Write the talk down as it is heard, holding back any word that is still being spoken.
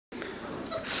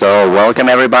So welcome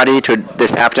everybody to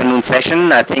this afternoon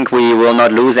session. I think we will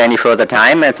not lose any further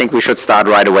time. I think we should start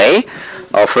right away.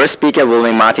 Our first speaker will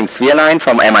be Martin Zwierlein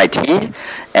from MIT,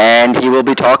 and he will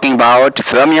be talking about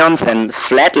fermions and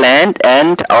flatland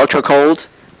and ultra-cold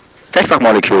Feshbach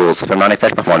molecules, fermionic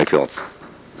Feshbach molecules.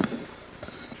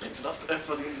 Thanks a lot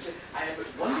for the invitation. I have a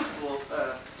wonderful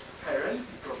chirality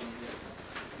problem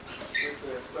here.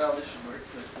 Well, this should work.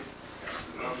 Let's see.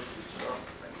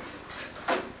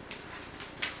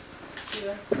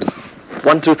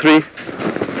 One, two, three.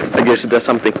 I guess it does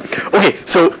something. Okay,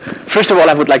 so first of all,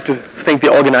 I would like to thank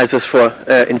the organizers for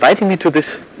inviting me to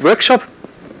this workshop.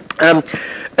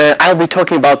 I'll be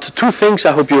talking about two things.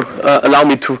 I hope you allow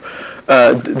me to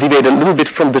deviate a little bit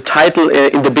from the title.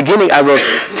 In the beginning, I will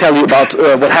tell you about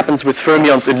what happens with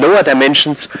fermions in lower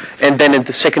dimensions, and then in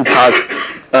the second part,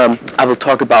 I will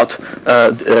talk about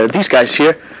these guys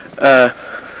here.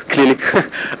 Clearly,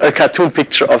 a cartoon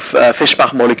picture of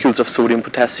Feshbach molecules of sodium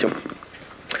potassium.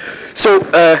 So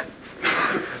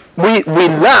we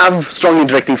love strongly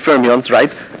interacting fermions,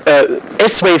 right?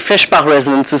 S-wave Feshbach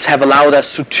resonances have allowed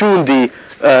us to tune the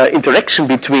interaction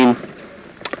between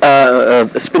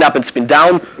spin up and spin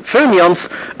down fermions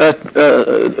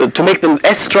to make them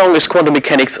as strong as quantum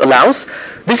mechanics allows.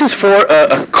 This is for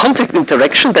a contact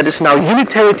interaction that is now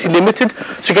unitarity limited,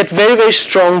 so you get very, very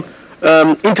strong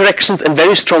interactions and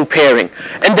very strong pairing.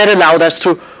 And that allowed us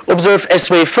to observe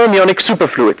S-wave fermionic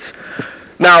superfluids.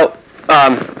 Now,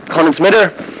 condensed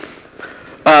matter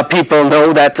people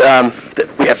know that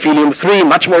we have helium-3,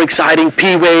 much more exciting,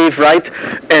 P-wave, right?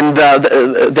 And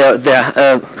there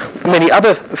are many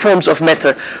other forms of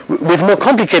matter with more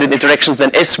complicated interactions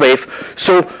than S-wave.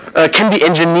 So can we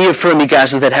engineer Fermi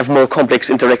gases that have more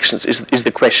complex interactions is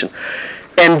the question.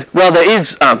 And well, there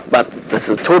is, but that's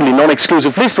a totally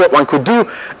non-exclusive list, what one could do.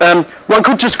 One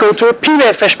could just go to a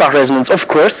P-wave Feshbach resonance, of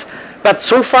course. But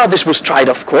so far this was tried,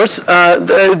 of course.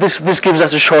 This gives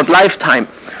us a short lifetime.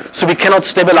 So we cannot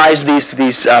stabilize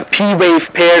these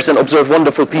P-wave pairs and observe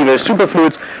wonderful P-wave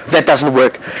superfluids. That doesn't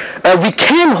work. We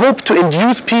can hope to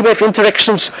induce P-wave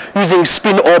interactions using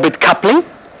spin-orbit coupling.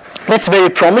 That's very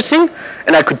promising.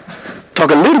 And I could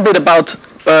talk a little bit about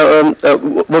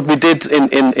what we did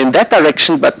in that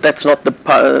direction, but that's not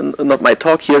not my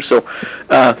talk here. So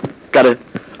gotta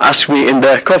ask me in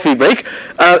the coffee break.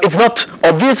 It's not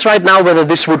obvious right now whether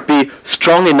this would be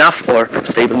strong enough or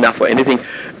stable enough or anything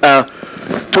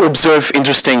to observe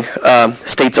interesting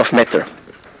states of matter.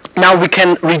 Now we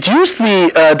can reduce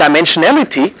the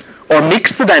dimensionality or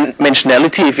mix the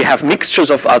dimensionality if you have mixtures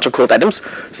of ultra-cold atoms.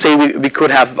 Say we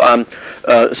could have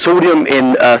sodium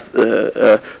in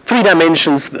 3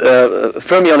 dimensions,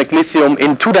 fermionic lithium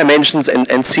in 2 dimensions,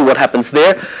 and see what happens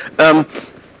there.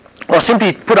 Or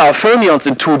simply put our fermions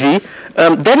in 2D.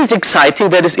 That is exciting,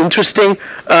 that is interesting.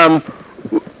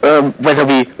 Whether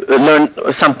we learn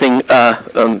something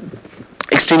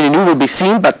extremely new will be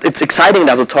seen, but it's exciting, and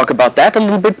I will talk about that a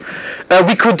little bit.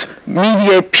 We could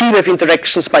mediate P-wave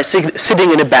interactions by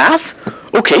sitting in a bath.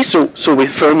 Okay, so with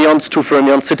fermions, 2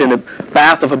 fermions sit in a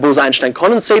bath of a Bose-Einstein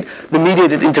condensate. The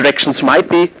mediated interactions might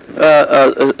be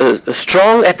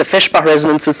strong at the Feshbach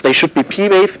resonances. They should be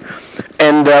P-wave.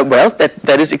 And well,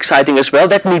 that is exciting as well.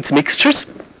 That needs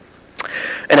mixtures.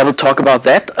 And I will talk about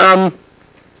that.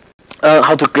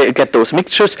 How to get those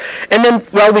mixtures. And then,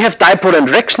 well, we have dipolar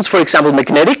interactions, for example,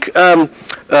 magnetic.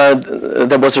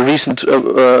 There was a recent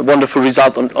wonderful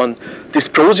result on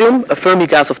dysprosium, a Fermi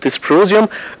gas of dysprosium.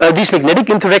 These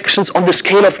magnetic interactions on the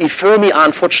scale of E Fermi are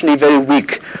unfortunately very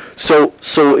weak. So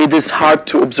it is hard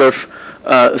to observe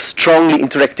strongly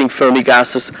interacting Fermi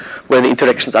gases where the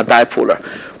interactions are dipolar.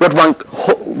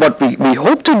 What we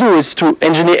hope to do is to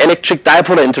engineer electric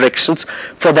dipolar interactions.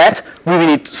 For that, we will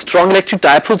need strong electric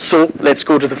dipoles. So let's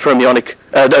go to the fermionic.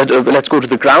 Let's go to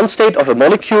the ground state of a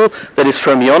molecule that is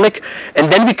fermionic,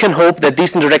 and then we can hope that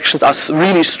these interactions are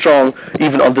really strong,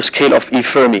 even on the scale of E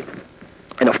Fermi.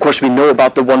 And of course, we know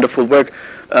about the wonderful work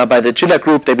by the Gilla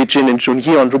group, David Jin and Jun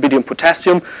He on rubidium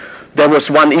potassium. There was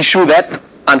one issue that,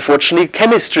 unfortunately,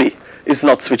 chemistry is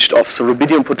not switched off. So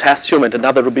rubidium potassium and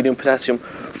another rubidium potassium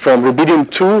form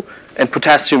rubidium-2 and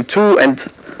potassium-2, and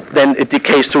then it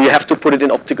decays. So you have to put it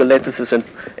in optical lattices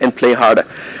and play harder.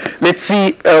 Let's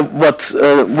see what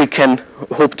we can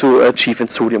hope to achieve in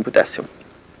sodium potassium.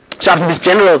 So after this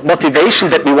general motivation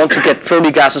that we want to get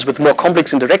Fermi gases with more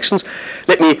complex interactions,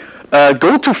 let me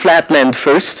go to flatland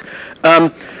first,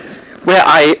 where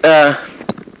I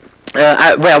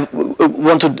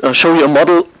want to show you a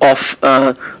model of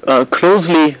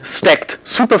closely stacked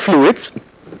superfluids.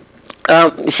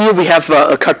 Here we have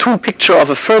a cartoon picture of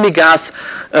a Fermi gas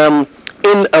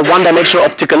in a one-dimensional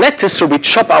optical lattice, so we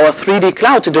chop our 3D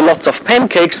cloud into lots of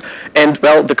pancakes, and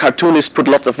well, the cartoonist put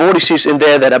lots of vortices in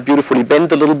there that are beautifully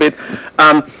bent a little bit.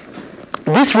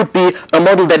 This would be a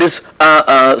model that is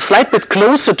a slight bit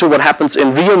closer to what happens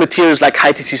in real materials like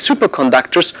high-TC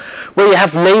superconductors, where you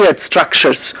have layered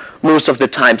structures most of the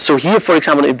time. So here, for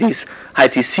example, in these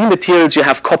high-TC materials, you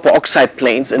have copper oxide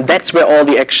planes, and that's where all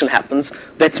the action happens.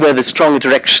 That's where the strong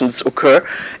interactions occur,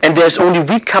 and there's only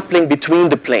weak coupling between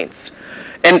the planes.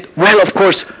 And, well, of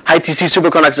course, high-TC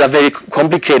superconductors are very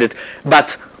complicated,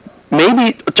 but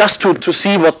maybe just to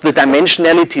see what the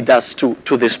dimensionality does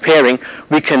to this pairing,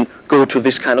 we can go to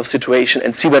this kind of situation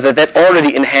and see whether that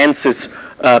already enhances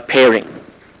pairing.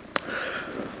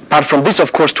 Apart from this,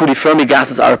 of course, 2D Fermi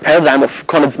gases are a paradigm of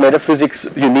condensed matter physics.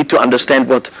 You need to understand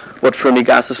what Fermi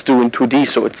gases do in 2D,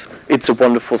 so it's a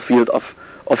wonderful field of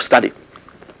study.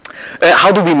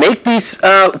 How do we make these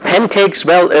pancakes?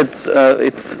 Well, it's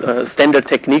a standard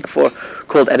technique for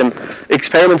cold atom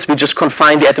experiments. We just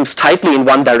confine the atoms tightly in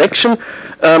one direction,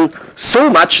 so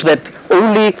much that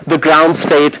only the ground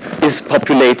state is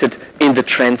populated in the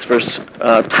transverse,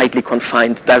 tightly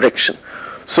confined direction.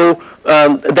 So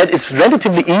that is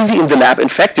relatively easy in the lab. In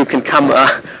fact, you can come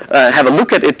have a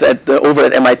look at it over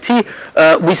at MIT.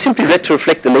 We simply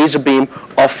retroreflect the laser beam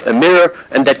off a mirror,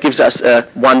 and that gives us a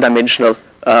one-dimensional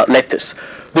lattice.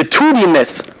 The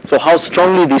 2D-ness, so how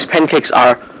strongly these pancakes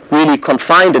are really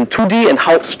confined in 2D and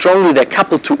how strongly they're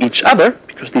coupled to each other,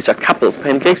 because these are coupled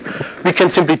pancakes, we can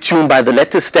simply tune by the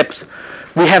lattice depth.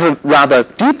 We have a rather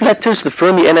deep lattice. The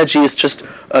Fermi energy is just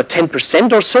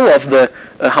 10% or so of the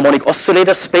harmonic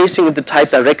oscillator spacing in the tight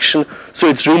direction, so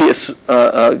it's really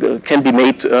can be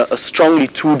made a strongly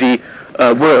 2D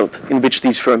world in which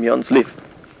these fermions live.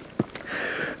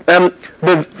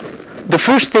 The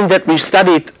first thing that we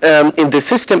studied in the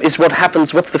system is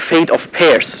what's the fate of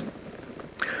pairs.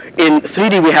 In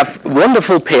 3D we have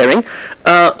wonderful pairing,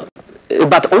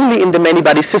 but only in the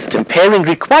many-body system. Pairing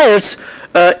requires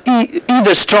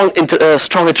either strong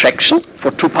attraction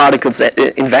for two particles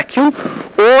in vacuum,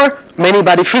 or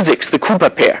many-body physics, the Cooper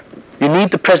pair. You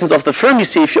need the presence of the Fermi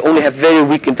sea if you only have very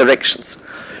weak interactions.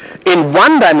 In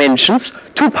one dimensions,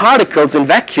 two particles in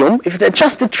vacuum, if they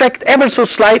just attract ever so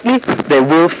slightly, they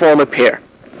will form a pair.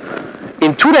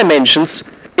 In 2 dimensions,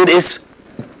 it is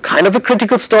kind of a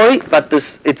critical story, but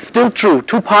it's still true.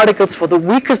 Two particles for the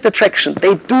weakest attraction,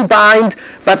 they do bind,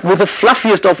 but with the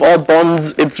fluffiest of all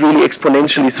bonds, it's really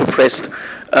exponentially suppressed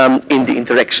in the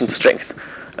interaction strength.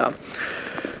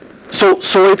 So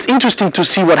it's interesting to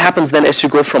see what happens then as you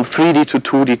go from 3D to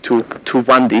 2D to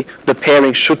 1D. The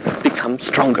pairing should become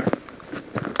stronger.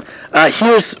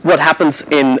 Here's what happens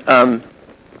in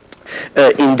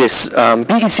this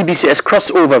BEC-BCS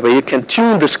crossover, where you can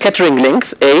tune the scattering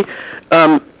length A,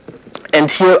 and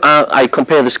here I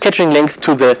compare the scattering length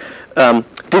to the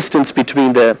distance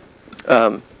between the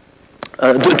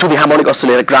to the harmonic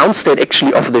oscillator ground state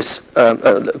actually of this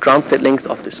ground state length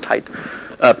of this tight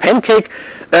pancake.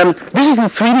 This is the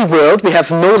 3D world. We have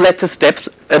no lattice depth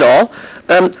at all.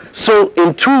 So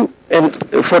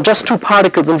for just two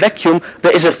particles in vacuum,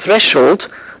 there is a threshold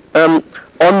on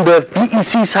the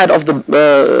BEC side of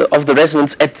the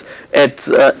resonance at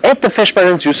the Feshbach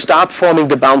resonance. You start forming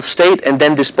the bound state, and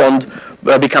then this bond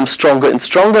becomes stronger and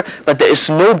stronger. But there is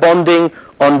no bonding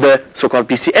on the so-called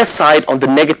BCS side, on the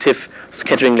negative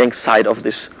scattering length side of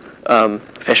this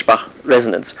Feshbach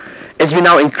resonance. As we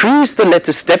now increase the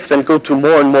lattice depth and go to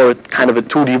more and more kind of a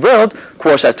 2D world,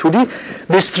 quasi 2D,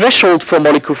 this threshold for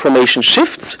molecule formation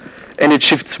shifts, and it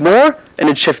shifts more, and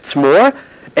it shifts more,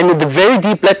 and in the very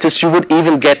deep lattice you would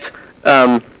even get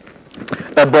a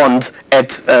bond at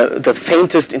the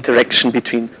faintest interaction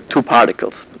between two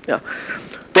particles. Yeah.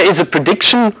 There is a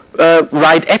prediction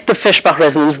right at the Feshbach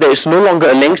resonance. There is no longer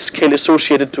a length scale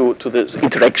associated to the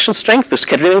interaction strength. The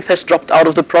scattering length has dropped out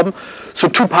of the problem. So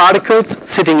two particles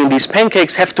sitting in these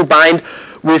pancakes have to bind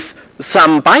with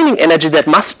some binding energy that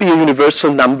must be a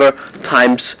universal number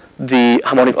times the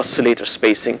harmonic oscillator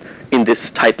spacing in this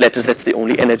tight lattice. That's the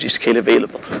only energy scale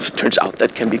available. So it turns out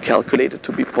that can be calculated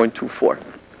to be 0.24.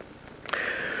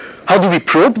 How do we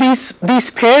probe these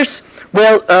pairs?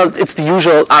 Well, it's the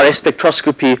usual RS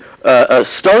spectroscopy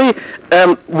story.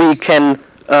 We can,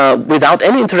 without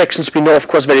any interactions, we know, of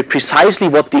course, very precisely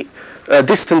what the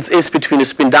distance is between a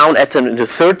spin-down atom and the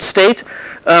third state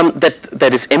that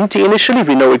is empty initially.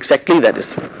 We know exactly that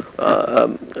is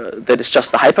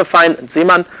just the hyperfine and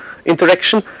Zeeman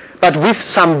interaction. But with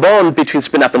some bond between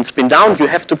spin-up and spin-down, you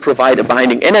have to provide a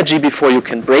binding energy before you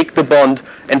can break the bond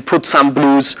and put some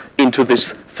blues into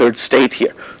this third state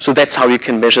here. So that's how you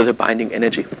can measure the binding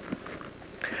energy.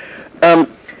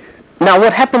 Now,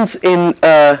 what happens in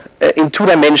 2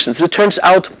 dimensions? It turns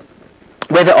out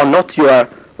whether or not you are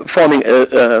forming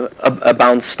a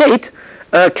bound state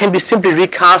can be simply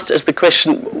recast as the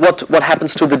question, what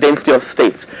happens to the density of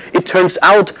states? It turns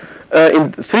out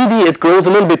in 3D it grows a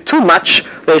little bit too much.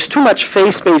 There's too much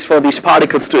phase space for these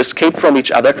particles to escape from each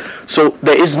other, so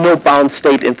there is no bound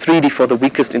state in 3D for the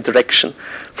weakest interaction.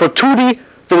 For 2D,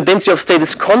 the density of state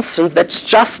is constant. That's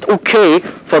just okay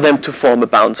for them to form a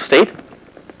bound state.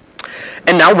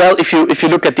 And now, well, if you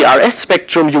look at the RS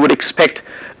spectrum, you would expect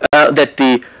that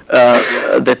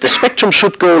the spectrum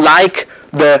should go like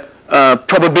the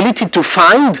probability to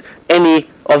find any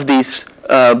of these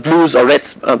blues or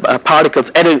reds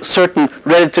particles at a certain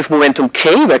relative momentum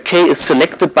k, where k is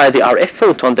selected by the RF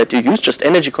photon that you use, just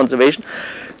energy conservation,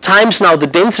 times now the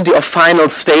density of final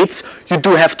states. You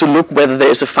do have to look whether there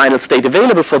is a final state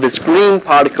available for this green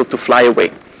particle to fly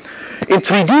away. In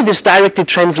 3D, this directly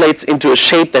translates into a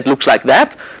shape that looks like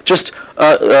that, just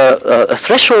a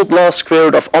threshold law square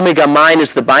root of omega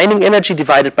minus the binding energy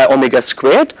divided by omega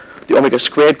squared. The omega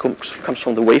squared comes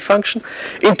from the wave function.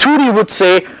 In 2D, you would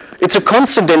say it's a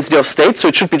constant density of states, so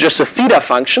it should be just a theta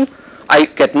function. I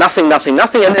get nothing, nothing,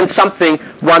 nothing, and then something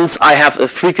once I have a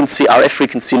frequency, RF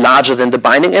frequency, larger than the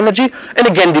binding energy, and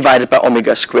again divided by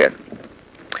omega squared.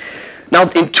 Now,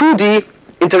 in 2D,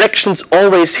 interactions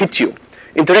always hit you.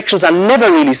 Interactions are never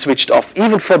really switched off.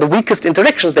 Even for the weakest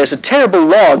interactions, there's a terrible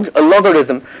log, a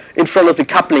logarithm, in front of the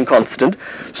coupling constant.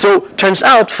 So turns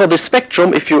out for the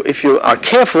spectrum, if you are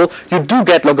careful, you do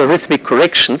get logarithmic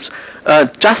corrections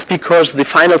just because the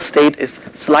final state is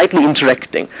slightly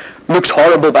interacting. Looks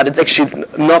horrible, but it's actually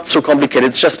not so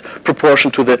complicated. It's just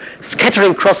proportion to the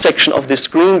scattering cross-section of this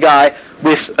green guy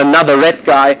with another red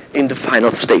guy in the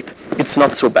final state. It's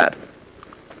not so bad.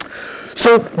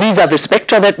 So these are the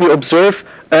spectra that we observe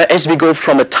as we go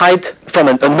from a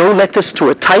no lattice to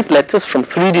a tight lattice, from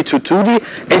 3D to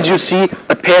 2D. As you see,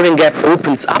 a pairing gap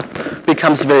opens up,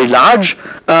 becomes very large,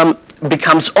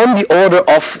 becomes on the order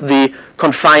of the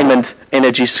confinement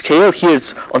energy scale. Here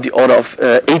it's on the order of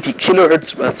 80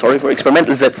 kilohertz. Well, sorry for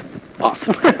experimentals, that's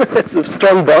awesome. That's a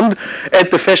strong bond at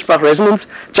the Feshbach resonance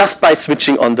just by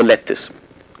switching on the lattice.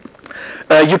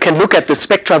 You can look at the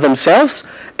spectra themselves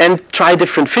and try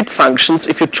different fit functions.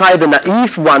 If you try the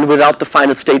naive one without the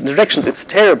final state interactions, it's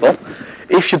terrible.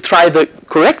 If you try the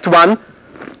correct one,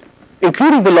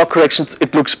 including the log corrections,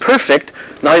 it looks perfect.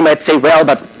 Now you might say, well,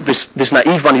 but this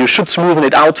naive one, you should smoothen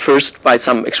it out first by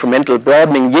some experimental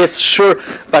broadening. Yes, sure,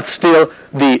 but still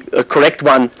the correct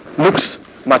one looks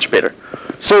much better.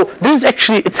 So this is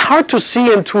actually, it's hard to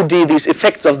see in 2D these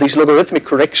effects of these logarithmic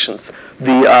corrections,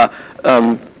 the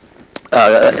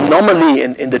anomaly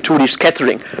in the 2D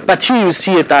scattering. But here you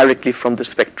see it directly from the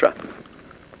spectra.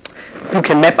 You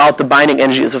can map out the binding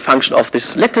energy as a function of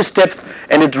this lattice depth,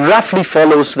 and it roughly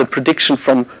follows the prediction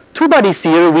from two-body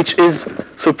theory, which is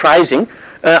surprising.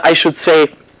 I should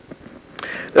say,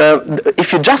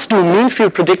 if you just do mean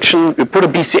field prediction, you put a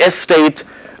BCS state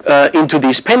into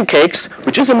these pancakes,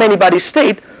 which is a many-body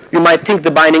state, you might think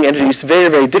the binding energy is very,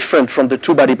 very different from the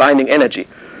two-body binding energy.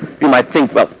 You might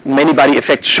think, well, many-body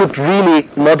effects should really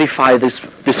modify this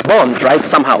bond, right,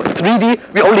 somehow. In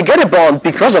 3D, we only get a bond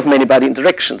because of many-body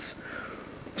interactions.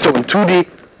 So in 2D,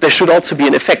 there should also be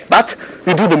an effect. But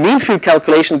we do the mean field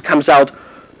calculation, it comes out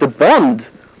the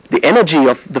bond, the energy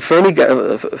of the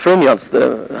fermions,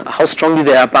 how strongly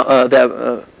they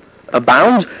are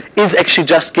bound, is actually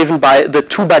just given by the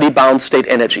two-body bound state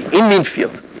energy in mean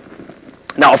field.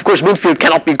 Now, of course, mean field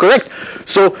cannot be correct,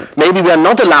 so maybe we are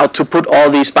not allowed to put all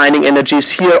these binding energies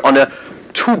here on a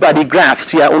two-body graph.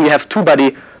 See, I only have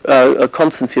two-body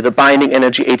constants here, the binding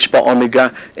energy h bar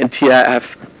omega, and here I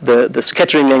have the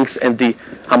scattering length and the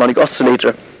harmonic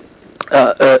oscillator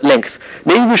length.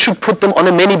 Maybe we should put them on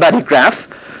a many-body graph,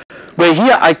 where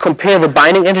here I compare the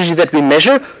binding energy that we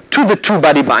measure to the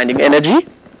two-body binding energy.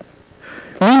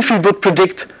 Mean field would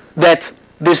predict that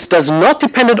this does not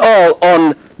depend at all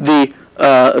on the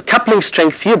coupling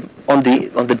strength here, on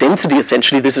the density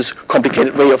essentially. This is a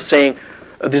complicated way of saying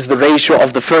this is the ratio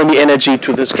of the Fermi energy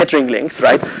to the scattering length,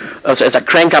 right? So as I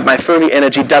crank up my Fermi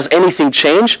energy, does anything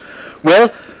change? Well,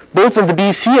 both in the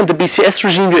BC and the BCS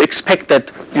regime, you expect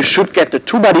that you should get the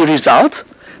two-body result,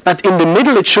 but in the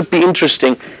middle it should be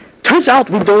interesting. Turns out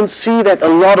we don't see that a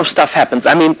lot of stuff happens.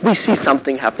 I mean, we see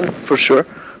something happen for sure,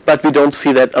 but we don't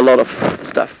see that a lot of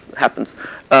stuff happens.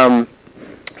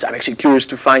 So I'm actually curious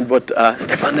to find what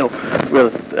Stefano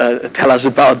will tell us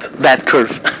about that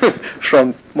curve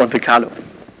from Monte Carlo.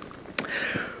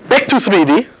 Back to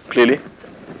 3D, clearly.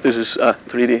 This is a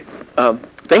 3D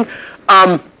thing,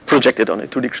 projected on a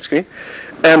 2D screen.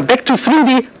 Back to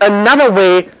 3D, another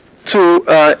way to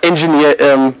engineer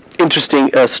interesting,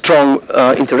 strong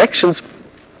interactions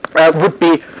would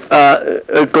be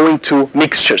going to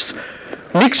mixtures.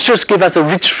 Mixtures give us a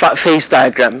rich phase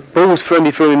diagram, both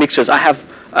Fermi-Fermi mixtures.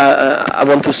 I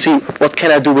want to see what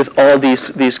can I do with all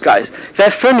these guys. If I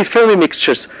have Fermi-Fermi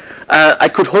mixtures, I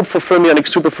could hope for fermionic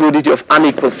superfluidity of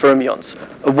unequal fermions.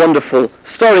 A wonderful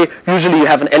story. Usually you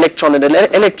have an electron and an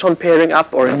electron pairing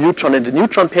up, or a neutron and a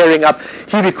neutron pairing up.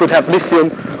 Here we could have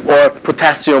lithium or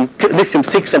potassium,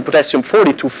 lithium-6 and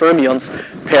potassium-40, two fermions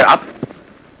pair up.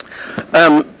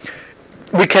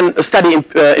 We can study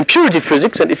impurity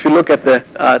physics, and if you look at the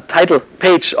title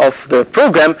page of the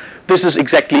program, this is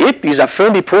exactly it. These are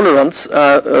Fermi polarons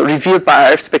revealed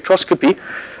by RF spectroscopy.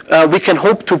 We can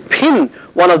hope to pin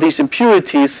one of these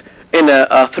impurities in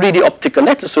a 3D optical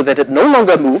lattice so that it no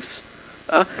longer moves,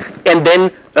 and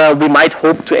then we might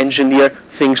hope to engineer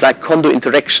things like Kondo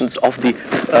interactions of the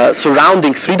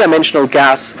surrounding three-dimensional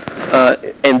gas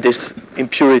and this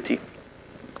impurity.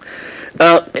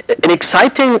 An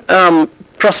exciting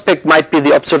prospect might be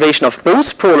the observation of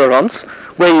Bose polarons,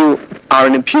 where you are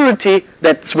an impurity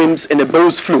that swims in a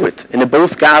Bose fluid, in a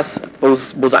Bose gas,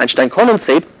 Bose-Einstein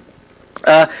condensate.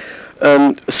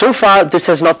 So far, this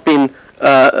has not been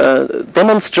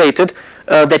demonstrated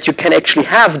that you can actually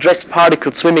have dressed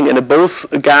particles swimming in a Bose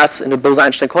gas, in a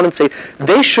Bose-Einstein condensate.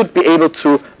 They should be able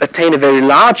to attain a very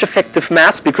large effective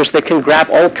mass because they can grab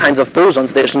all kinds of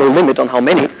bosons. There's no limit on how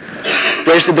many.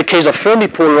 Whereas in the case of Fermi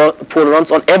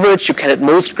polarons, on average, you can at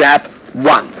most grab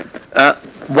one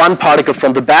particle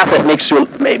from the bath that makes you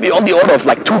maybe on the order of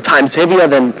like 2 times heavier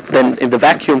than in the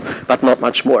vacuum, but not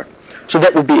much more. So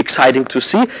that would be exciting to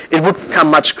see. It would come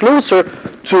much closer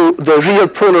to the real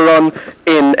polaron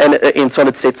in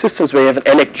solid-state systems where you have an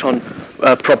electron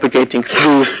propagating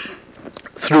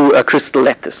through a crystal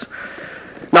lattice.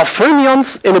 Now,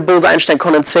 fermions in a Bose-Einstein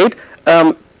condensate,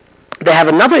 they have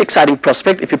another exciting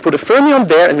prospect if you put a fermion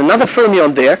there and another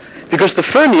fermion there, because the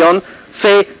fermion,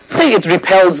 say it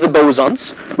repels the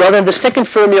bosons, well then the second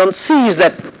fermion sees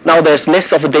that now there's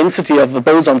less of a density of the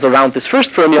bosons around this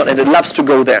first fermion and it loves to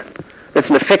go there. That's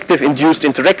an effective induced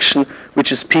interaction,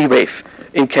 which is P-wave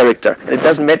in character. And it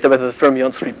doesn't matter whether the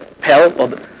fermions repel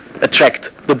or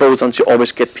attract the bosons, you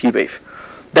always get P-wave.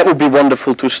 That would be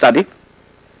wonderful to study.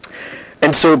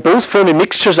 And so Bose-Fermi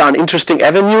mixtures are an interesting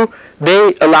avenue.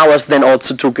 They allow us then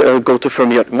also to go to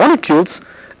fermionic molecules.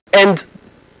 And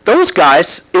those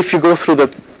guys, if you go through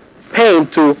the pain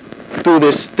to do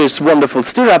this wonderful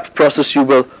stirrup process, you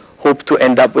will hope to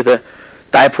end up with a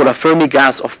dipolar Fermi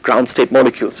gas of ground state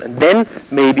molecules. And then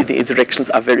maybe the interactions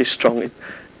are very strong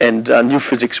and new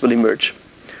physics will emerge.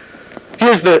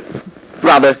 Here's the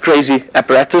rather crazy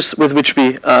apparatus with which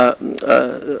we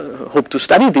hope to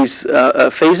study these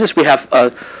phases. We have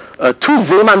 2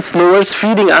 Zeeman slowers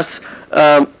feeding us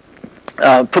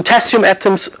potassium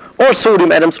atoms or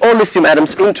sodium atoms or lithium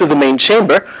atoms into the main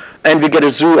chamber, and we get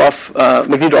a zoo of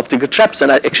magneto-optical traps.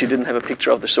 And I actually didn't have a picture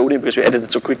of the sodium because we edited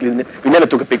it so quickly. We never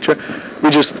took a picture.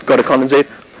 We just got a condensate.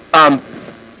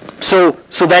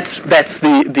 So that's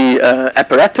the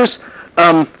apparatus.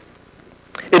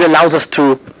 It allows us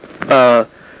to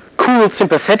cool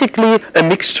sympathetically a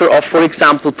mixture of, for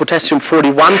example,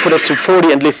 potassium-41,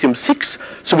 potassium-40, and lithium-6.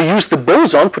 So we use the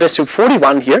boson,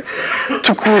 potassium-41 here,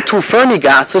 to cool 2 Fermi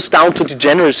gases down to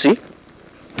degeneracy.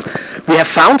 We have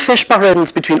found Feshbach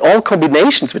resonance between all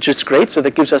combinations, which is great. So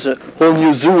that gives us a whole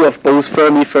new zoo of Bose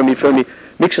Fermi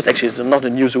mixtures. Actually, it's not a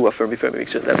new zoo of Fermi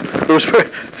mixtures. Those were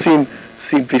seen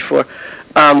before.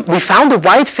 We found a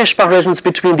wide Feshbach resonance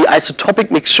between the isotopic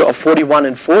mixture of 41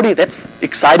 and 40. That's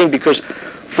exciting because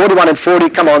 41 and 40,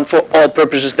 come on, for all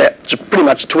purposes, they're pretty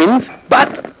much twins.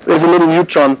 But there's a little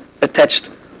neutron attached,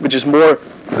 which is more.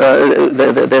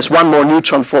 There's one more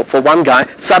neutron for one guy.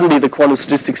 Suddenly the quantum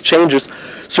statistics changes.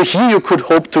 So here you could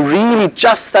hope to really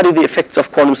just study the effects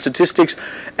of quantum statistics,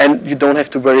 and you don't have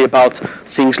to worry about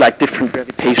things like different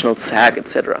gravitational sag,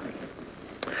 etc.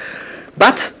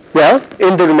 But, well,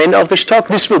 in the remainder of this talk,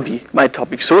 this will be my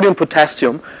topic, sodium,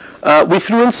 potassium. We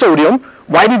threw in sodium.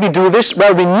 Why did we do this?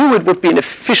 Well, we knew it would be an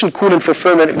efficient coolant for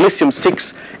fermionic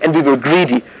lithium-6, and we were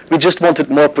greedy. We just wanted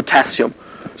more potassium.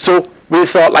 So we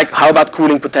thought, like, how about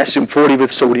cooling potassium-40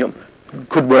 with sodium?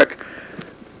 Could work.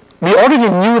 We already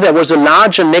knew there was a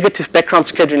larger negative background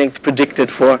scattering length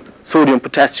predicted for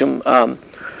sodium-potassium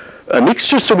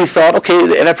mixture, so we thought, okay,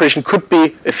 the evaporation could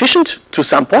be efficient to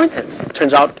some point. It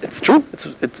turns out it's true.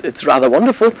 It's rather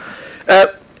wonderful.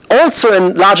 Also, a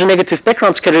larger negative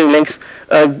background scattering length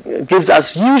gives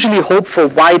us usually hope for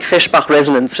wide Feshbach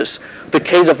resonances. The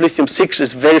case of lithium-6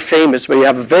 is very famous, where you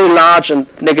have a very large and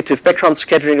negative background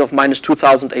scattering of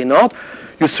 -2000 A0.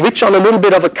 you switch on a little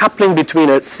bit of a coupling between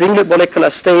a singlet molecular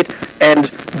state and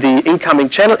the incoming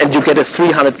channel, and you get a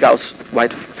 300 Gauss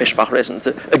wide Feshbach resonance,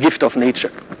 a gift of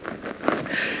nature.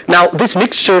 Now, this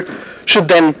mixture should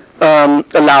then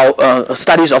allow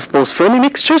studies of both Fermi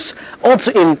mixtures,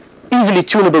 also in easily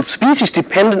tunable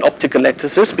species-dependent optical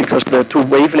lattices, because the two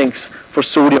wavelengths for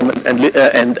sodium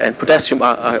and potassium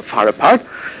are far apart.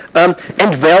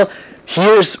 And well,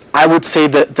 here's, I would say,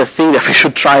 the thing that we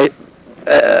should try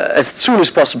as soon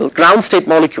as possible, ground state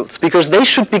molecules, because they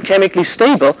should be chemically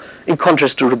stable in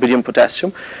contrast to rubidium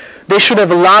potassium. They should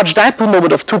have a large dipole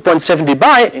moment of 2.7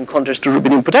 dBi in contrast to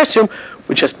rubidium potassium,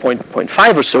 which has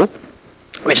 0.5 or so,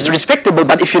 which is respectable.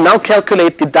 But if you now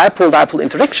calculate the dipole-dipole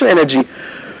interaction energy,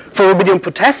 for rubidium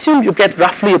potassium, you get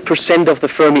roughly 1% of the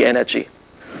Fermi energy.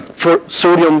 For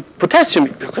sodium potassium,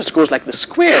 because it goes like the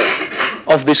square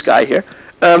of this guy here,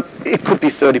 it could be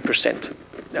 30%.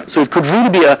 Yeah, so it could really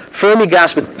be a Fermi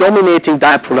gas with dominating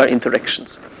dipolar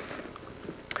interactions.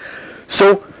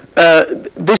 So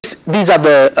these are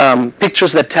the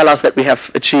pictures that tell us that we have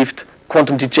achieved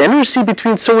quantum degeneracy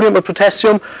between sodium and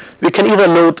potassium. We can either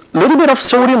load a little bit of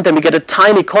sodium, then we get a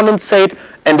tiny condensate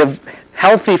and a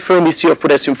healthy Fermi C of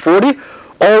potassium 40,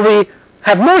 or we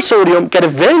have more sodium, get a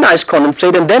very nice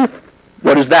condensate, and then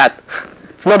what is that?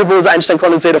 It's not a Bose-Einstein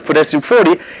condensate of potassium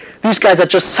 40. These guys are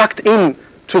just sucked in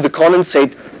to the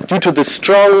condensate due to the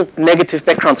strong negative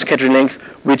background scattering length,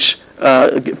 which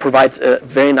provides a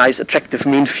very nice attractive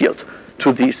mean field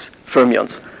to these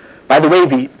fermions. By the way,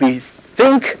 we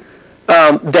think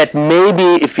that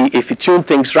maybe if we tune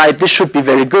things right, this should be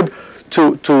very good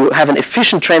to have an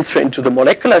efficient transfer into the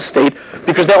molecular state,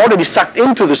 because they're already sucked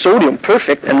into the sodium,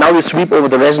 perfect, and now you sweep over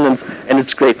the resonance and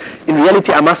it's great. In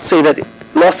reality, I must say that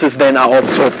losses then are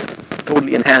also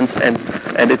totally enhanced,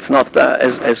 and it's not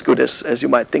as good as you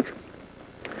might think.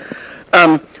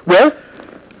 Well,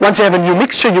 once you have a new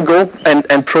mixture, you go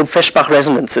and probe Feshbach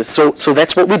resonances. So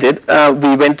that's what we did.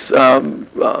 We went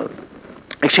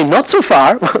actually not so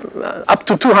far, up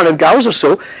to 200 Gauss or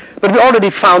so, but we already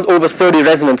found over 30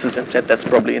 resonances and said that's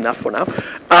probably enough for now.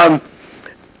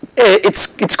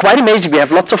 It's quite amazing. We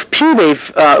have lots of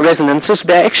P-wave resonances.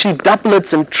 They're actually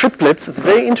doublets and triplets. It's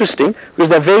very interesting because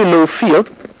they're very low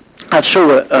field. I'll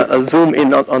show a zoom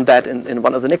in on that in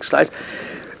one of the next slides.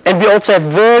 And we also have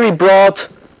very broad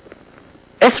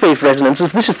S-wave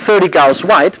resonances. This is 30 Gauss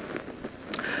wide.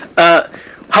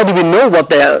 How do we know what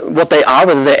they are,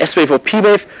 whether they're S-wave or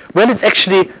P-wave? Well, it's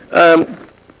actually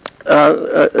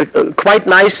quite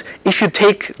nice if you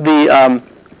take the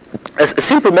a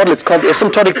simple model. It's called the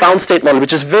asymptotic bound state model,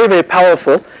 which is very, very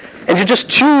powerful, and you just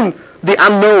tune the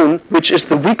unknown, which is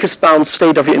the weakest bound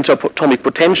state of your interatomic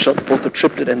potential, both the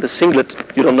triplet and the singlet.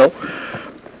 You don't know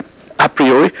a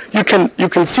priori. You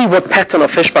can see what pattern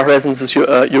of Feshbach resonances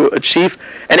you achieve,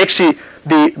 and actually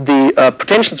the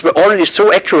potentials were already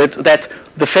so accurate that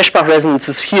the Feshbach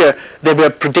resonances here, they were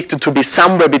predicted to be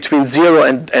somewhere between 0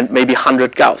 and maybe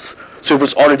 100 Gauss. So it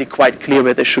was already quite clear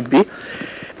where they should be.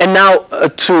 And now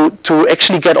to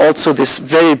actually get also this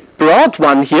very broad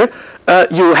one here,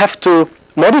 you have to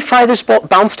modify this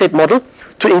bound state model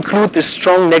to include this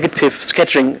strong negative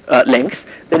scattering length.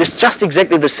 That is just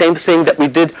exactly the same thing that we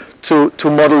did to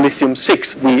model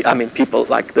lithium-6. I mean, people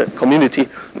like the community.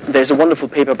 There's a wonderful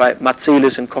paper by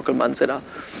Matzelis and Kockelmann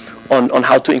on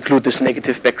how to include this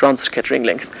negative background scattering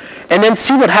length. And then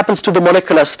see what happens to the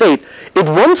molecular state. It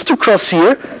wants to cross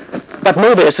here, but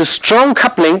no, there's a strong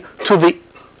coupling to the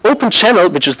open channel,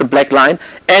 which is the black line,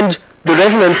 and the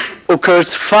resonance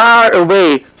occurs far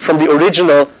away from the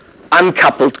original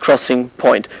uncoupled crossing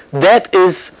point. That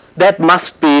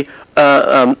must be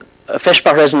a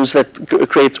Feshbach resonance that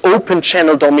creates open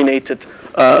channel dominated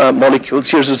molecules.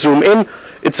 Here's a zoom in.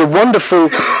 It's a wonderful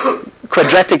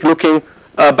quadratic looking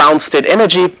bound state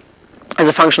energy as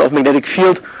a function of magnetic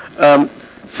field.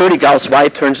 30 Gauss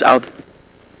wide turns out,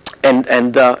 and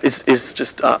is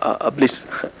just a bliss.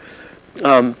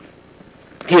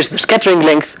 Here's the scattering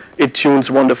length. It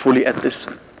tunes wonderfully at this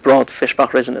broad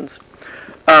Feshbach resonance.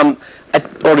 I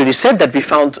already said that we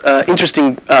found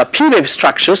interesting P-wave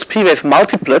structures, P-wave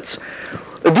multiplets.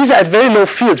 These are at very low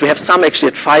fields. We have some actually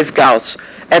at 5 Gauss.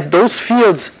 At those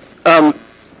fields,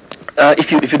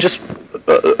 if you just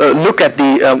look at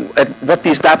what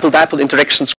these dipole-dipole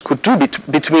interactions could do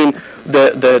between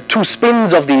the two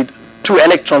spins of the two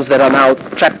electrons that are now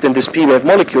trapped in this P-wave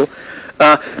molecule,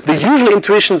 the usual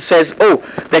intuition says, oh,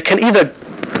 they can either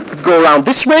go around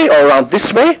this way or around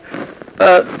this way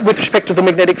with respect to the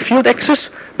magnetic field axis,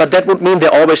 but that would mean they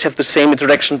always have the same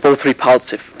interaction, both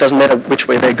repulsive. Doesn't matter which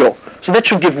way they go. So that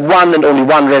should give one and only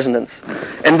one resonance.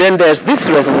 And then there's this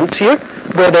resonance here,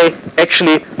 where they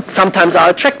actually sometimes are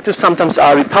attractive, sometimes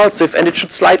are repulsive, and it should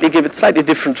give it slightly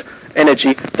different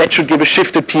energy. That should give a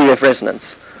shifted PVF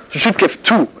resonance. So it should give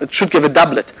two, it should give a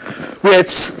doublet. Where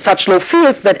it's such low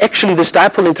fields that actually this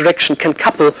dipole interaction can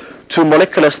couple to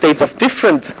molecular states of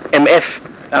different MF.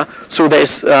 So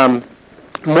there's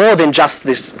more than just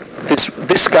this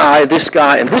guy, and this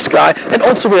guy, and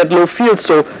also we had low fields,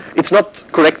 so it's not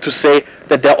correct to say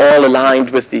that they're all aligned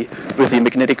with the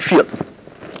magnetic field.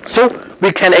 So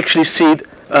we can actually see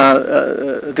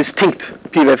distinct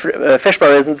PVF Feshbach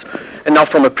resonance, and now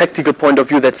from a practical point of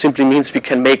view, that simply means we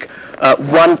can make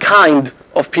one kind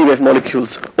of PVF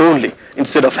molecules only,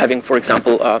 instead of having, for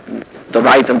example, the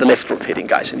right and the left rotating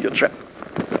guys in your trap.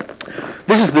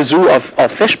 This is the zoo of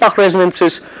Feshbach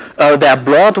resonances. There are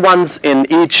broad ones in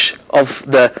each of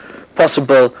the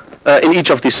possible, in each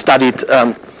of these studied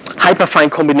hyperfine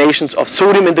combinations of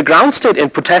sodium in the ground state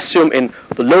and potassium in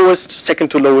the lowest, second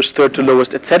to lowest, third to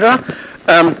lowest, etc.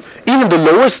 Even the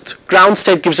lowest ground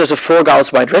state gives us a 4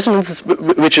 Gauss wide resonance,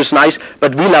 which is nice,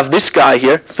 but we love this guy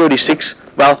here, 36.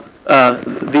 Well,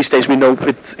 these days we know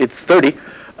it's 30.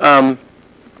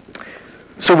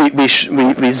 So we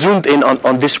zoomed in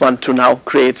on this one to now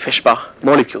create Feshbach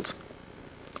molecules.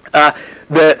 A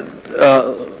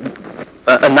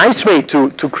nice way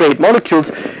to create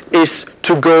molecules is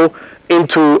to go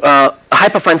into a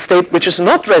hyperfine state which is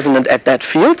not resonant at that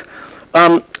field.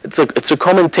 It's a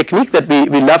common technique that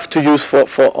we love to use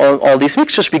for all these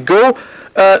mixtures. We go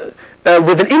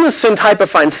with an innocent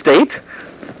hyperfine state,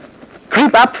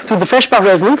 creep up to the Feshbach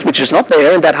resonance, which is not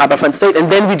there in that hyperfine state,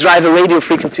 and then we drive a radio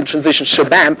frequency transition,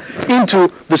 shabam, into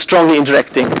the strongly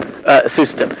interacting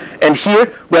system. And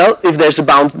here, well, if there's a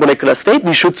bound molecular state,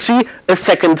 we should see a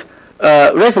second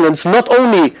resonance, not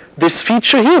only this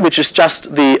feature here, which is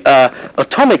just the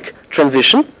atomic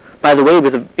transition, by the way,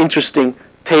 with an interesting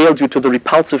tail due to the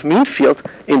repulsive mean field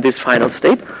in this final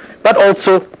state, but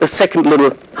also a second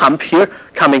little hump here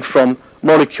coming from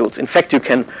molecules. In fact, you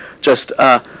can just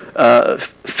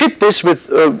fit this with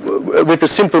a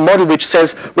simple model which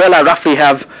says, well, I roughly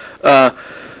have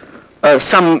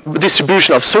some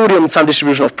distribution of sodium, some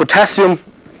distribution of potassium.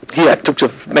 Here I took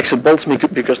the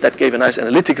Maxwell-Boltzmann because that gave a nice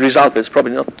analytic result, but it's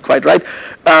probably not quite right,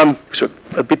 so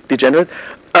a bit degenerate.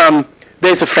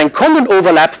 There's a Frank-Condon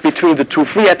overlap between the two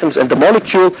free atoms and the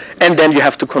molecule, and then you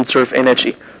have to conserve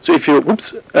energy. So if you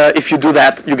do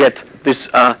that, you get this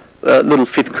little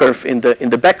fit curve in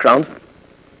the background.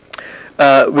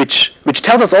 Which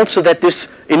tells us also that this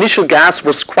initial gas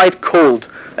was quite cold.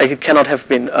 Like it cannot have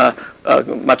been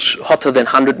much hotter than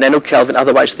 100 nanokelvin,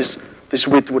 otherwise this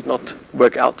width would not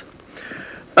work out.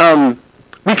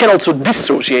 We can also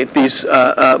dissociate these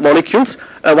molecules.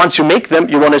 Once you make them,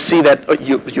 you want to see that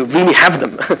you really have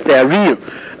them. They are real.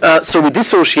 So we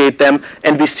dissociate them,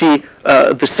 and we see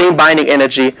the same binding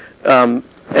energy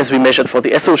as we measured for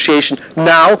the association,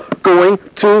 now going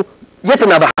to yet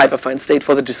another hyperfine state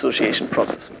for the dissociation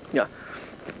process. Yeah.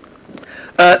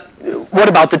 What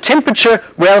about the temperature?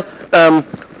 Well,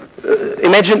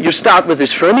 imagine you start with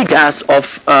this Fermi gas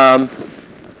of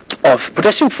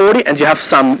potassium-40, and you have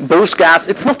some Bose gas.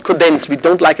 It's not condensed. We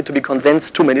don't like it to be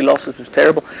condensed. Too many losses is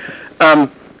terrible. And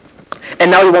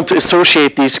now you want to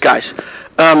associate these guys.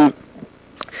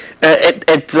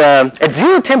 At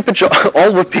zero temperature,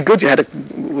 all would be good. You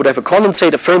would have a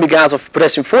condensate, a Fermi gas of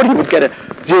potassium-40. You would get a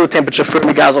zero temperature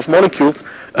Fermi gas of molecules.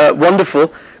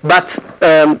 Wonderful. But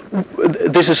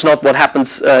this is not what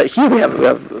happens here. We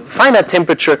have finite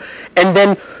temperature, and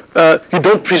then you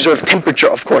don't preserve temperature,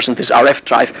 of course, in this RF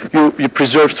drive. You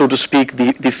preserve, so to speak,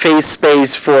 the phase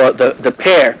space for the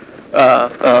pair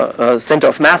center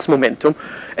of mass momentum.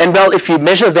 And well, if you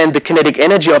measure then the kinetic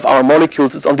energy of our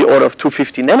molecules, it's on the order of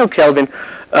 250 nanokelvin.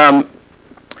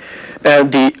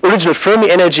 The original Fermi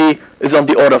energy is on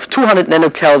the order of 200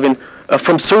 nanokelvin.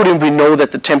 From sodium, we know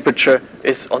that the temperature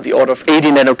is on the order of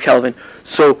 80 nanokelvin.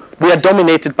 So we are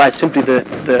dominated by simply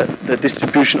the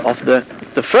distribution of the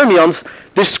fermions.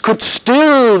 This could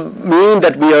still mean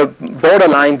that we are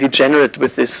borderline degenerate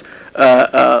with this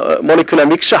molecular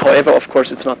mixture. However, of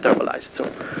course, it's not thermalized.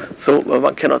 So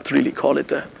one cannot really call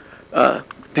it a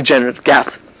degenerate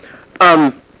gas.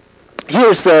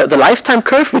 Here's the lifetime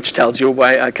curve, which tells you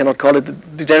why I cannot call it a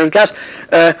degenerate gas.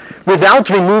 Without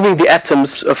removing the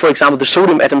atoms, for example, the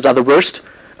sodium atoms are the worst.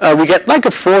 We get like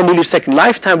a 4 millisecond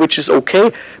lifetime, which is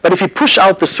okay. But if you push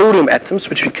out the sodium atoms,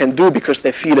 which we can do because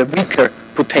they feel a weaker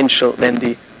potential than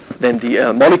the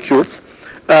molecules,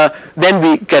 then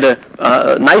we get a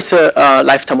nicer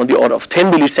lifetime on the order of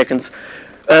 10 milliseconds.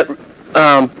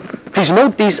 Please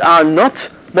note these are not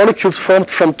molecules formed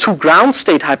from two ground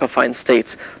state hyperfine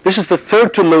states. This is the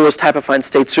third to lowest hyperfine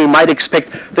state, so you might expect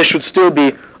there should still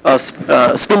be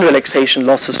spin relaxation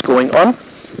losses going on.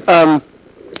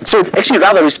 So it's actually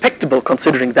rather respectable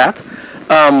considering that.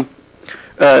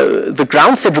 The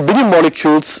ground state rubidium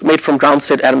molecules made from ground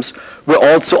state atoms were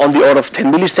also on the order of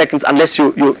 10 milliseconds, unless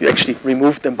you actually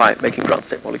removed them by making ground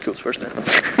state molecules first.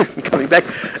 Coming back.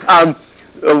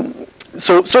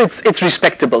 So it's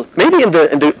respectable. Maybe in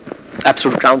the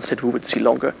absolute ground state we would see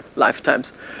longer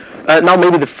lifetimes. Now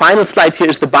maybe the final slide here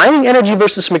is the binding energy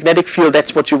versus magnetic field.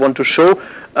 That's what you want to show.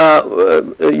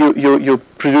 You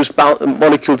produce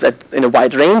molecules in a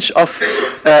wide range of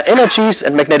energies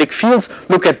and magnetic fields.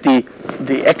 Look at the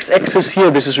x-axis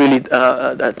here. This is really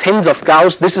tens of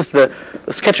Gauss. This is the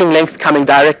scattering length coming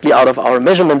directly out of our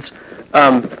measurements.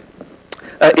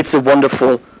 It's a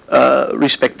wonderful,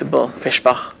 respectable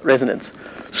Feshbach resonance.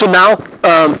 So now,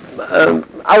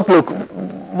 outlook.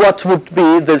 What would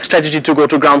be the strategy to go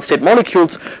to ground state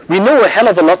molecules? We know a hell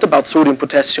of a lot about sodium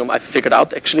potassium, I figured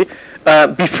out actually.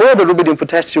 Before the rubidium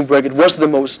potassium work, it was the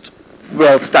most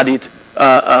well studied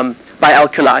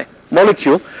bialkali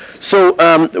molecule. So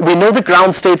we know the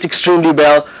ground states extremely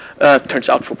well. Turns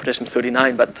out for potassium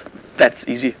 39, but that's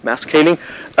easy mass scaling.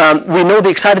 We know the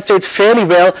excited states fairly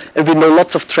well, and we know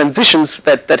lots of transitions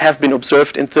that have been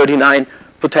observed in 39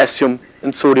 potassium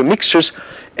and sodium mixtures.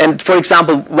 And for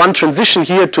example, one transition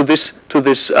here to this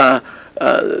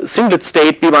singlet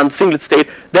state, B1 singlet state,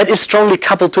 that is strongly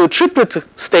coupled to a triplet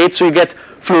state, so you get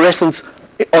fluorescence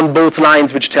on both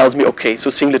lines, which tells me, okay, so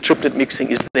singlet triplet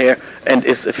mixing is there and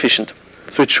is efficient.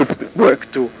 So it should work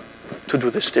to do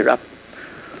this stirrup.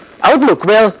 Outlook,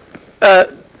 well,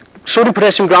 sodium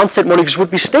potassium ground state molecules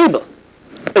would be stable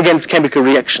against chemical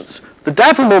reactions. The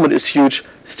dipole moment is huge.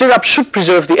 Stirrup should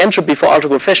preserve the entropy for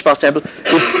ultra-cold Feshbach sample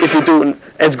if you do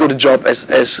as good a job as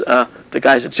the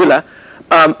guys at Gila.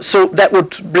 So that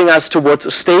would bring us towards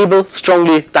a stable,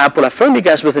 strongly dipolar Fermi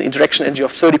gas with an interaction energy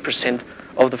of 30%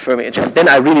 of the Fermi energy. And then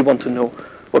I really want to know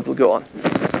what will go on.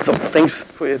 So thanks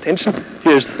for your attention.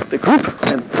 Here's the group,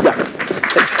 and yeah,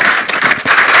 thanks.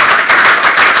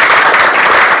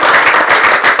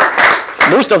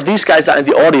 Most of these guys are in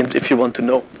the audience if you want to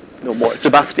know more.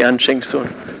 Sebastian, Cheng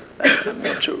Sun. I'm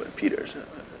not sure what Peter is.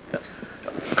 Yeah.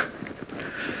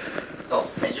 So,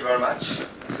 thank you very much.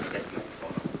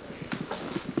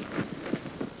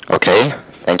 Okay,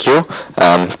 thank you.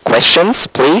 Questions,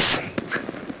 please?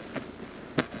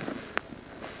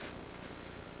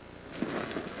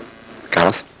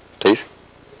 Carlos, please.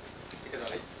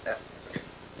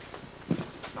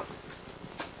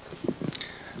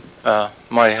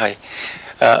 Mari, hi.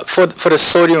 For the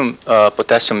sodium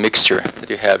potassium mixture that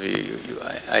you have,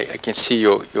 I can see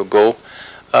your goal.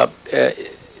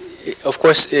 Of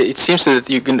course, it seems that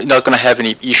you're not going to have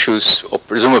any issues, or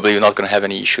presumably you're not going to have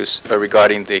any issues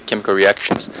regarding the chemical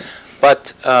reactions.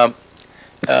 But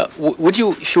would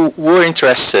you, if you were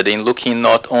interested in looking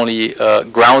not only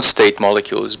ground state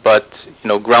molecules, but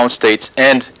ground states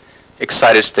and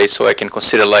excited states, so I can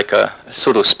consider like a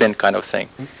pseudo spin kind of thing?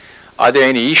 Are there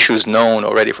any issues known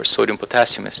already for sodium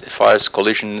potassium as far as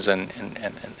collisions and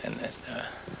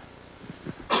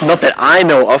Not that I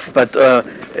know of, but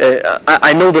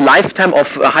I know the lifetime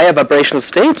of higher vibrational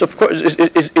states. Of course,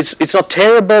 it's not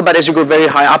terrible, but as you go very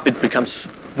high up, it becomes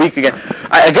weak again.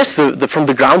 I guess from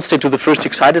the ground state to the first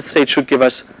excited state should give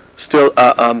us still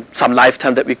some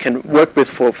lifetime that we can work with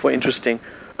for interesting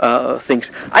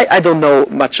things. I don't know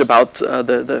much about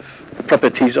the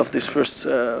properties of this first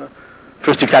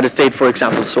excited state, for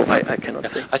example, so I cannot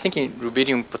say. I think in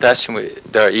rubidium potassium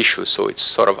there are issues, so it's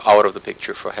sort of out of the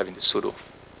picture for having the pseudo.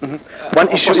 Mm-hmm. One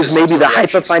issue is maybe the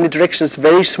hyperfine interaction is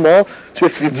very small, so you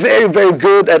have to be very, very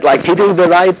good at like hitting the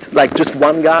right, like just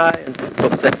one guy, and so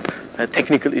that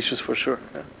technical issues for sure.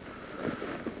 Yeah.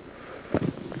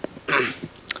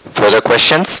 Further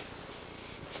questions?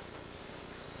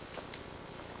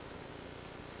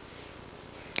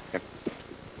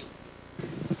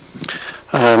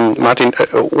 Martin,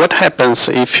 what happens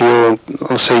if you,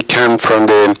 let's say, come from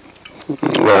the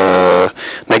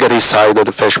negative side of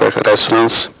the Feshbach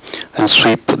resonance and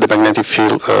sweep the magnetic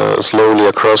field slowly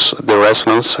across the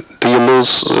resonance? Do you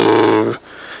lose? Do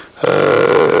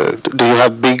you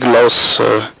have big loss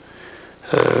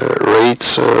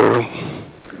rates? Or?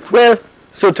 Well,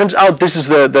 so it turns out this is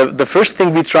the first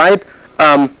thing we tried.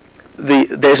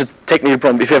 There's a technical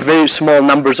problem. If you have very small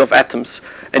numbers of atoms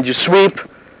and you sweep,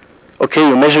 okay,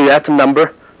 you measure your atom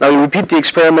number. Now you repeat the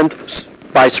experiment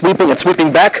by sweeping and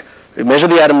sweeping back. You measure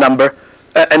the atom number,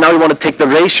 and now you want to take the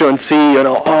ratio and see,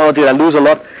 oh, did I lose a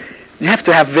lot? You have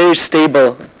to have very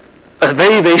stable, a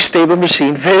very, very stable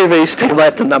machine, very, very stable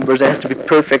atom numbers. It has to be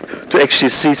perfect to actually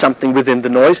see something within the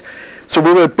noise. So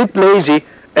we were a bit lazy,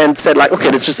 and said like,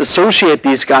 okay, let's just associate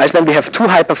these guys. Then we have two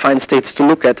hyperfine states to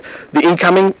look at. The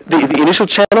incoming, the initial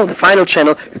channel, the final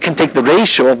channel. You can take the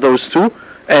ratio of those two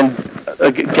and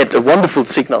get a wonderful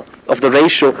signal of the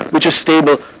ratio, which is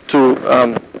stable to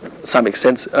some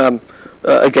extent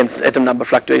against atom number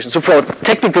fluctuations. So for a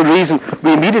technical reason,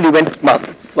 we immediately went,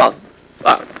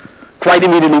 quite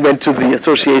immediately went to the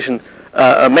association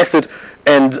method,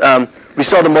 and we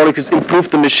saw the molecules improve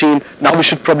the machine. Now we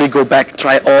should probably go back,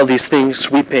 try all these things,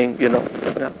 sweeping, you know.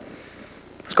 Yeah.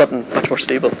 It's gotten much more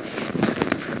stable.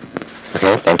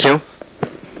 Okay, thank you.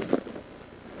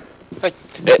 Hi.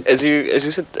 As you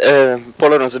said,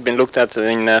 polarons have been looked at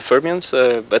in fermions,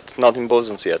 but not in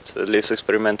bosons yet, at least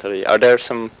experimentally. Are there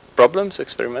some problems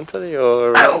experimentally,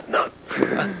 or? I hope not.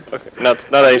 Okay.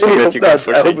 Not anything that you can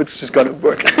foresee. I hope it's just going to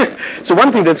work. So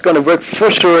one thing that's going to work for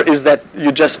sure is that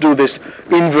you just do this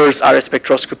inverse RS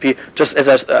spectroscopy, just as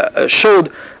I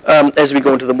showed. As we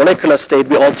go into the molecular state,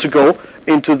 we also go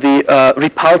into the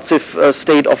repulsive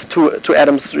state of two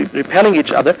atoms repelling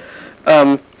each other.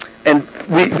 And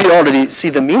we already see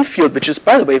the mean field, which is,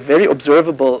 by the way, a very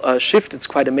observable shift. It's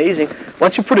quite amazing.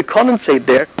 Once you put a condensate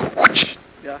there, whoosh,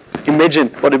 yeah, imagine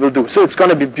what it will do. So it's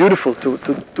going to be beautiful to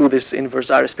do this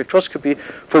inverse RS spectroscopy,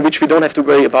 for which we don't have to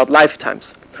worry about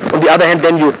lifetimes. On the other hand,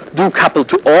 then you do couple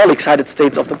to all excited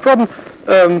states of the problem.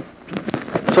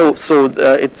 So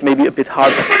it's maybe a bit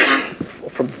hard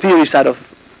from the theory side of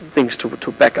things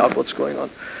to back out what's going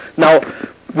on. Now,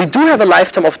 we do have a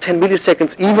lifetime of 10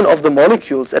 milliseconds even of the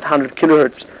molecules at 100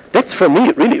 kilohertz. That's, for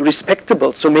me, really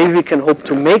respectable. So maybe we can hope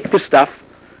to make the stuff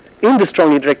in the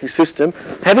strongly interacting system,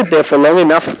 have it there for long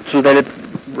enough so that it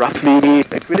roughly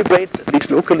equilibrates, at least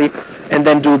locally, and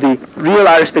then do the real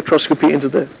RS spectroscopy into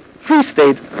the free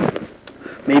state.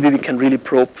 Maybe we can really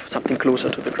probe something closer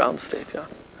to the ground state. Yeah,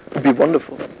 it would be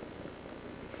wonderful.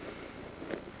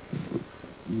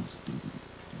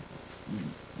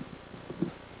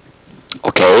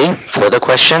 Okay, further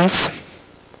questions?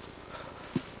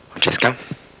 Jessica?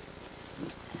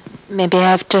 Maybe I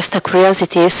have just a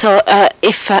curiosity. So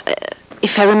if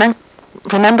I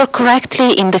remember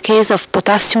correctly, in the case of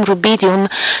potassium rubidium,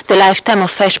 the lifetime of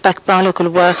Feshbach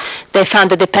molecule where they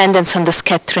found a dependence on the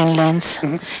scattering length.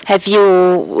 Mm-hmm. Have you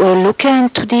looked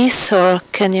into this, or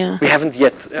can you? We haven't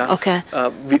yet. Yeah. Okay.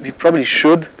 We probably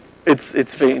should.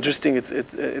 It's very interesting.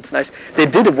 It's nice. They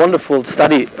did a wonderful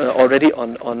study already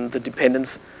on the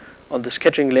dependence on the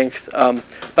scattering length.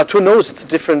 But who knows? It's a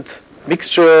different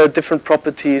mixture, different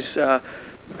properties.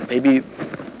 Maybe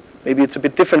it's a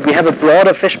bit different. We have a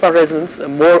broader Feshbach resonance, a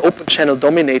more open channel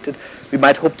dominated. We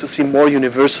might hope to see more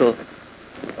universal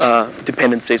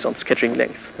dependencies on scattering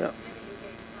length. Yeah.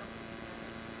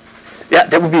 Yeah,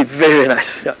 that would be very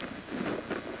nice. Yeah.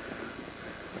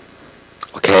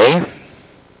 Okay.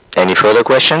 Any further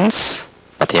questions?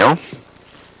 Matteo?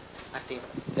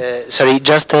 Sorry,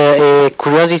 just a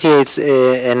curiosity,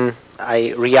 and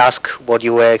I re-ask what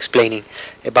you were explaining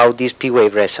about these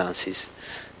P-wave resonances.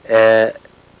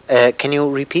 Can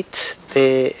you repeat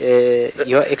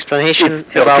your explanation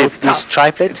about this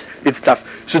triplet? It's tough.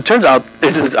 So it turns out,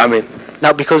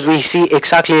 now, because we see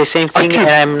exactly the same thing, and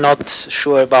I'm not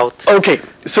sure about. Okay,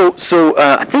 so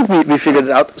I think we figured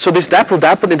it out. So this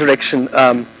dipole-dipole interaction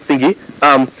thingy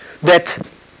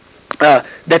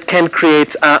that can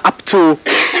create up to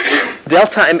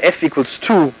delta MF equals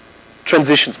 2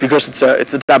 transitions, because it's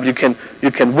a W.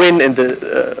 You can win in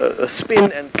the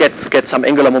spin and get some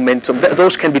angular momentum.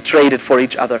 Those can be traded for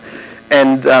each other,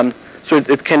 and so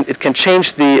it can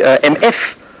change the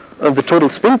MF. The total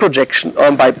spin projection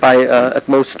by at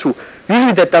most 2.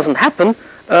 Usually that doesn't happen.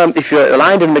 If you're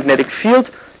aligned in a magnetic field,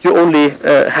 you only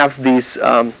have these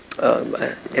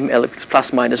ML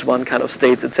plus minus 1 kind of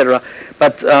states, etc.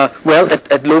 But well,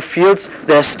 at low fields,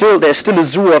 there's still a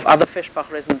zoo of other Feshbach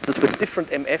resonances with different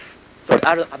MF, so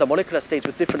other molecular states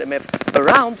with different MF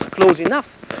around close enough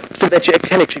so that you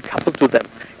can actually couple to them,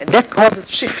 and that causes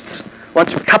shifts.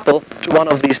 Once you couple to one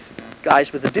of these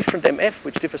guys with a different MF,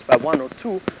 which differs by 1 or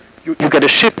 2, you get a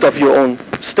shift of your own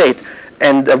state.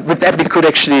 And with that, we could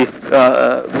actually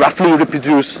roughly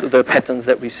reproduce the patterns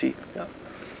that we see. Yeah.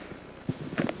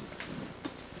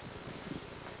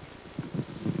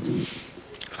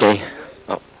 Okay.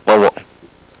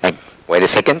 Wait a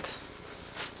second.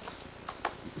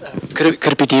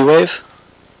 Could it be D-wave?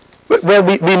 Well,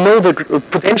 we know the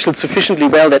potential sufficiently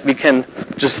well that we can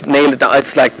just nail it down.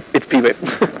 It's like it's P-wave.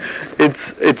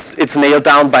 it's nailed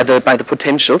down by the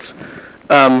potentials.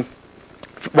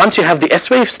 Once you have the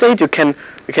S-wave state, you can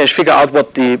figure out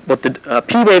what the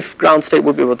P-wave ground state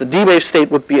would be, what the D-wave state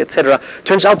would be, etc.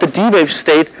 Turns out the D-wave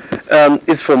state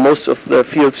is for most of the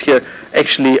fields here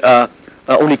actually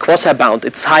only quasi-bound.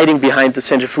 It's hiding behind the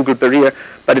centrifugal barrier,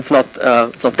 but it's not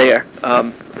there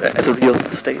as a real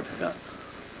state. Yeah.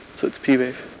 So it's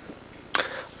P-wave.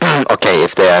 Okay,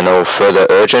 if there are no further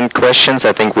urgent questions,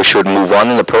 I think we should move on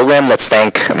in the program. Let's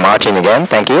thank Martin again.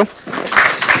 Thank you.